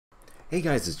Hey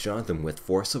guys, it's Jonathan with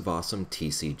Force of Awesome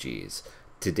TCGs.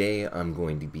 Today I'm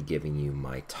going to be giving you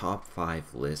my top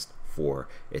 5 list for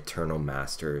Eternal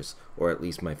Masters, or at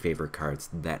least my favorite cards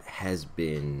that has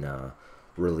been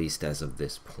released as of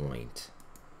this point.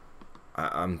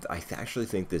 I actually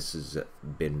think this has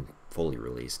been fully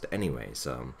released. Anyways,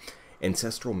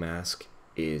 Ancestral Mask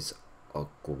is a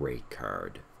great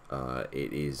card.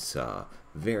 It is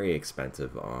very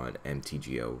expensive on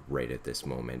MTGO right at this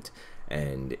moment,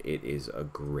 and it is a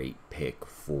great pick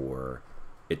for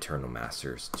Eternal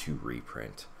Masters to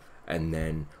reprint. And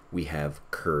then we have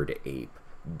Curd Ape.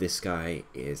 This guy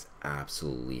is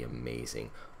absolutely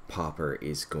amazing. Pauper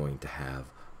is going to have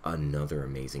another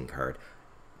amazing card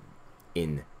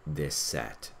in this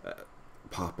set.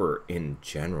 Pauper in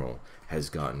general has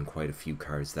gotten quite a few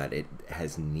cards that it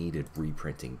has needed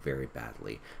reprinting very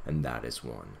badly, and that is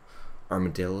one.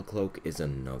 Armadillo Cloak is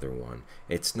another one.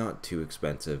 It's not too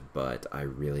expensive, but I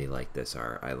really like this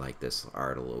art. I like this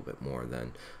art a little bit more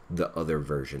than the other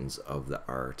versions of the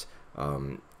art.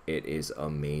 It is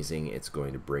amazing. It's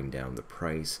going to bring down the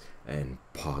price, and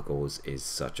Poggles is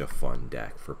such a fun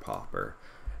deck for Pauper.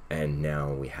 And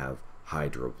now we have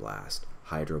Hydroblast.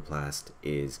 Hydroblast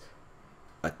is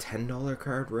a $10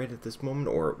 card right at this moment,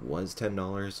 or it was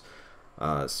 $10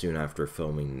 soon after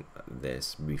filming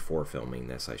this, before filming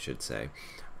this I should say.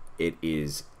 It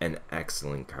is an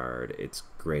excellent card. It's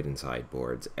great in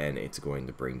sideboards, and it's going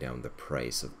to bring down the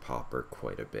price of Pauper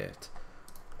quite a bit.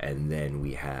 And then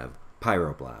we have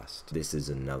Pyroblast. This is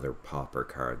another Pauper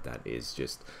card that is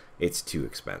just, it's too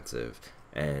expensive,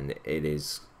 and it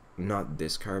is not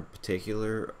this card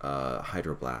particular.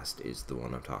 Hydroblast is the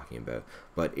one I'm talking about,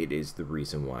 but it is the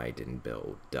reason why I didn't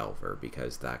build Delver,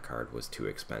 because that card was too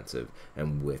expensive.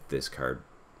 And with this card,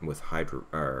 with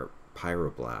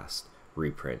Pyroblast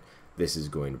reprint, this is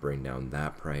going to bring down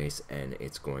that price, and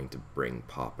it's going to bring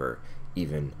Pauper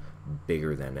even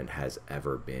bigger than it has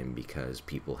ever been, because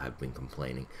people have been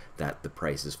complaining that the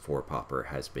prices for Pauper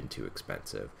has been too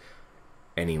expensive.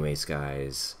 Anyways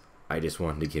guys, I just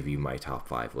wanted to give you my top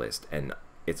 5 list, and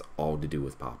it's all to do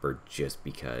with Pauper, just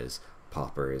because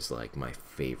Pauper is like my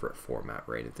favorite format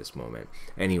right at this moment.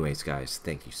 Anyways guys,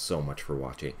 thank you so much for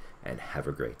watching, and have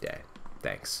a great day.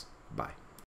 Thanks. Bye.